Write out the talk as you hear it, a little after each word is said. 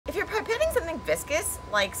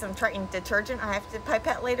like some Triton detergent I have to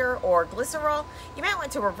pipette later, or glycerol, you might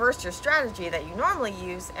want to reverse your strategy that you normally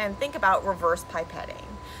use and think about reverse pipetting.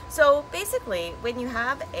 So basically, when you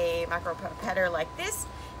have a micro pipetter like this,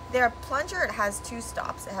 their plunger, it has two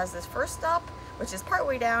stops. It has this first stop, which is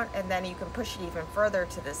partway down, and then you can push it even further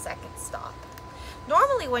to the second stop.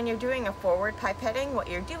 Normally when you're doing a forward pipetting, what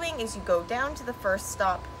you're doing is you go down to the first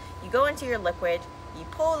stop, you go into your liquid, you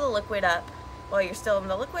pull the liquid up while you're still in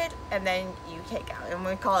the liquid, and then you take out. And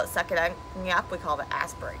we call it sucking up, we call it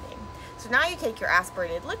aspirating. So now you take your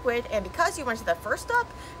aspirated liquid, and because you went to the first stop,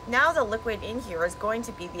 now the liquid in here is going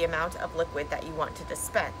to be the amount of liquid that you want to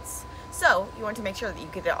dispense. So you want to make sure that you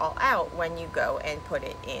get it all out when you go and put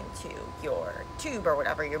it into your tube or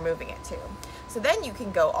whatever you're moving it to. So then you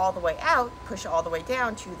can go all the way out, push all the way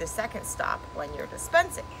down to the second stop when you're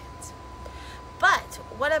dispensing it. But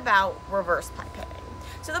what about reverse pipetting?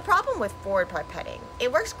 So the problem with forward pipetting,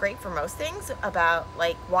 it works great for most things, about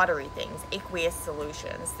like watery things, aqueous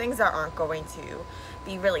solutions, things that aren't going to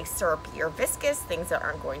be really syrupy or viscous, things that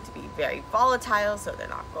aren't going to be very volatile, so they're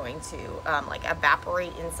not going to like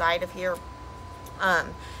evaporate inside of here.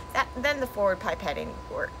 Then the forward pipetting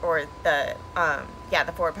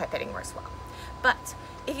the forward pipetting works well. But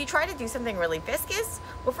if you try to do something really viscous,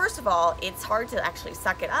 well, first of all, it's hard to actually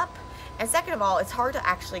suck it up. And second of all, it's hard to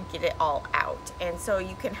actually get it all out. And so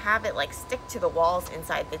you can have it like stick to the walls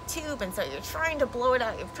inside the tube. And so you're trying to blow it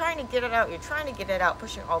out, you're trying to get it out, you're trying to get it out,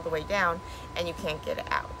 pushing all the way down, and you can't get it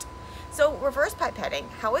out. So reverse pipetting,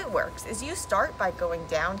 how it works is you start by going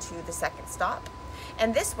down to the second stop.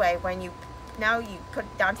 And this way, when you put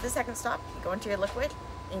it down to the second stop, you go into your liquid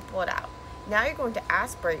and you pull it out. Now you're going to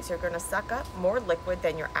aspirate, so you're going to suck up more liquid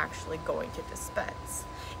than you're actually going to dispense.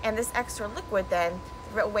 And this extra liquid then,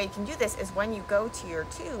 the way you can do this is when you go to your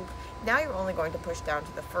tube, now you're only going to push down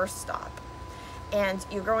to the first stop. And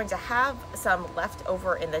you're going to have some left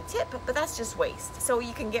over in the tip, but that's just waste. So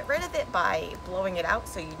you can get rid of it by blowing it out,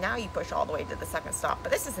 so now you push all the way to the second stop,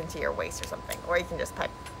 but this isn't to your waste or something. Or you can just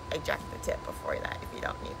eject the tip before that if you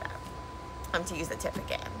don't need that, to use the tip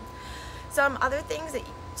again. Some other things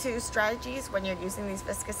strategies when you're using these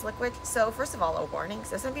viscous liquids. So first of all, a warning.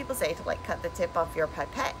 So some people say to like cut the tip off your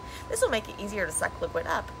pipette. This will make it easier to suck liquid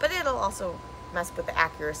up, but it'll also mess with the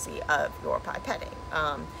accuracy of your pipetting.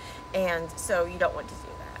 And so you don't want to do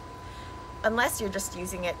that. Unless you're just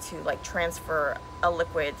using it to like transfer a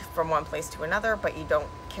liquid from one place to another, but you don't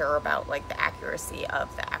care about like the accuracy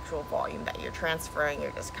of the actual volume that you're transferring.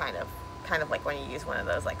 You're just kind of like when you use one of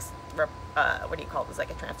those like what do you call this, like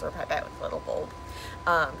a transfer pipette with a little bulb.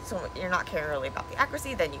 So you're not caring really about the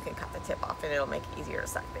accuracy, then you can cut the tip off and it'll make it easier to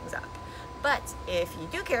suck things up. But if you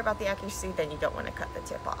do care about the accuracy, then you don't want to cut the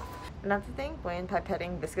tip off. Another thing when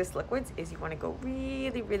pipetting viscous liquids is you want to go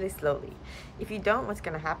really, really slowly. If you don't, what's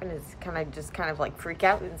going to happen is kind of like freak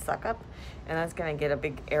out and suck up, and that's going to get a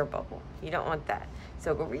big air bubble. You don't want that.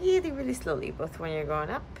 So go really, really slowly, both when you're going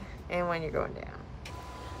up and when you're going down.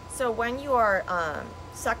 So when you are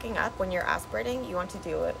sucking up, when you're aspirating, you want to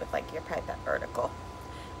do it with like your pipette vertical.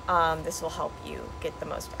 This will help you get the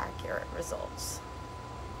most accurate results.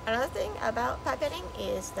 Another thing about pipetting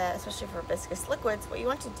is that, especially for viscous liquids, what you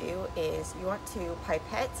want to do is you want to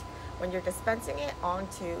pipette when you're dispensing it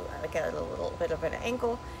onto like a little bit of an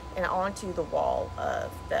angle and onto the wall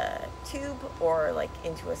of the tube, or like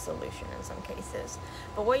into a solution in some cases.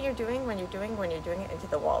 But what you're doing when you're doing it into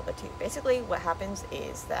the wall of the tube, basically what happens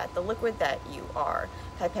is that the liquid that you are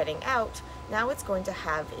pipetting out, now it's going to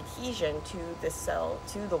have adhesion to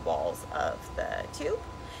the walls of the tube,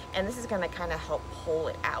 and this is going to kind of help pull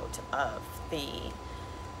it out of the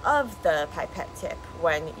pipette tip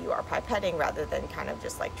when you are pipetting, rather than kind of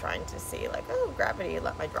just like trying to see like, oh, gravity,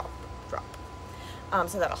 let my drop.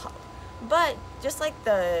 So that'll help. But just like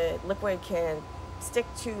the liquid can stick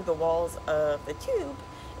to the walls of the tube,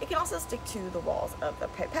 it can also stick to the walls of the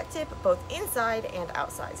pipette tip, both inside and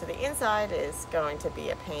outside. So the inside is going to be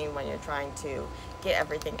a pain when you're trying to get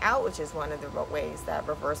everything out, which is one of the ways that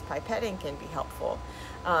reverse pipetting can be helpful.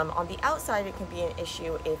 On the outside, it can be an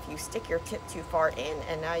issue if you stick your tip too far in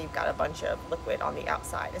and now you've got a bunch of liquid on the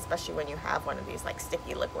outside, especially when you have one of these like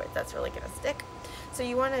sticky liquids that's really going to stick. So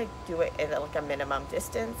you want to do it at like a minimum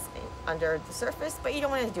distance under the surface, but you don't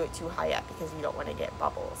want to do it too high up because you don't want to get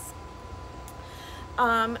bubbles.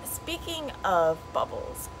 Speaking of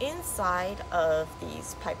bubbles, inside of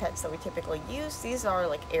these pipettes that we typically use, these are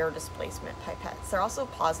like air displacement pipettes. They're also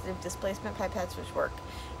positive displacement pipettes, which work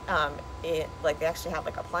like they actually have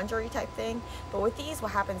like a plungery type thing. But with these,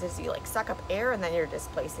 what happens is you like suck up air and then you're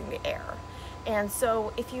displacing the air. And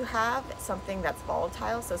so if you have something that's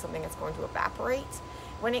volatile, so something that's going to evaporate,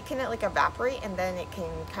 when it can like evaporate, and then it can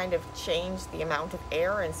kind of change the amount of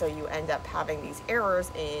air, and so you end up having these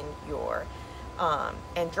errors in your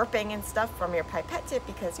and dripping and stuff from your pipette tip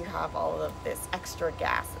because you have all of this extra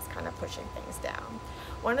gas that's kind of pushing things down.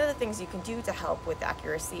 One of the things you can do to help with the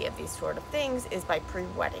accuracy of these sort of things is by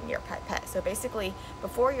pre-wetting your pipette. So basically,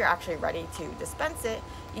 before you're actually ready to dispense it,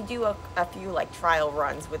 you do a few like trial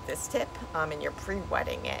runs with this tip, and you're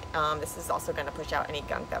pre-wetting it. This is also going to push out any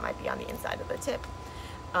gunk that might be on the inside of the tip,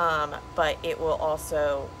 but it will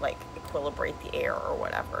also like equilibrate the air or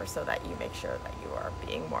whatever, so that you make sure that you are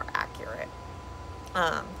being more accurate.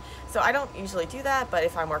 So I don't usually do that, but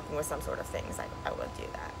if I'm working with some sort of things, I would do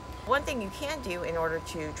that. One thing you can do in order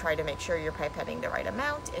to try to make sure you're pipetting the right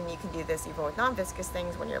amount, and you can do this even with non-viscous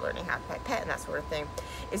things when you're learning how to pipette and that sort of thing,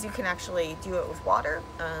 is you can actually do it with water,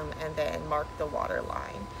 and then mark the water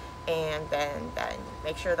line, and then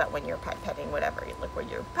make sure that when you're pipetting whatever liquid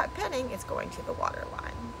you're pipetting, it's going to the water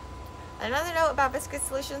line. Another note about viscous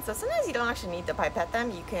solutions, so sometimes you don't actually need to pipette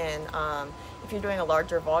them. You can, if you're doing a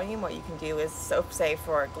larger volume, what you can do is, so say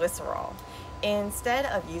for glycerol, instead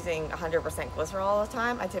of using 100% glycerol all the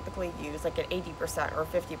time, I typically use like an 80% or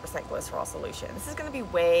 50% glycerol solution. This is going to be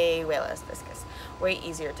way less viscous, way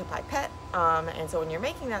easier to pipette, and so when you're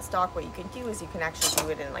making that stock, what you can do is you can actually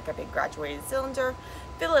do it in like a big graduated cylinder,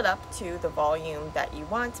 fill it up to the volume that you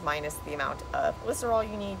want minus the amount of glycerol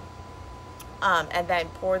you need, and then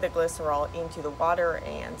pour the glycerol into the water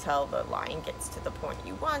until the line gets to the point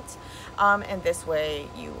you want, and this way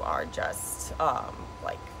you are just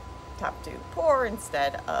like have to pour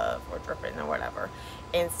instead of, or drip in or whatever,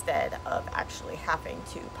 instead of actually having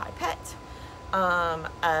to pipette.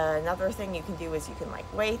 Another thing you can do is you can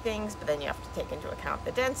like weigh things, but then you have to take into account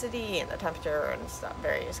the density and the temperature and stuff,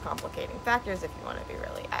 various complicating factors if you want to be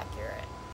really accurate.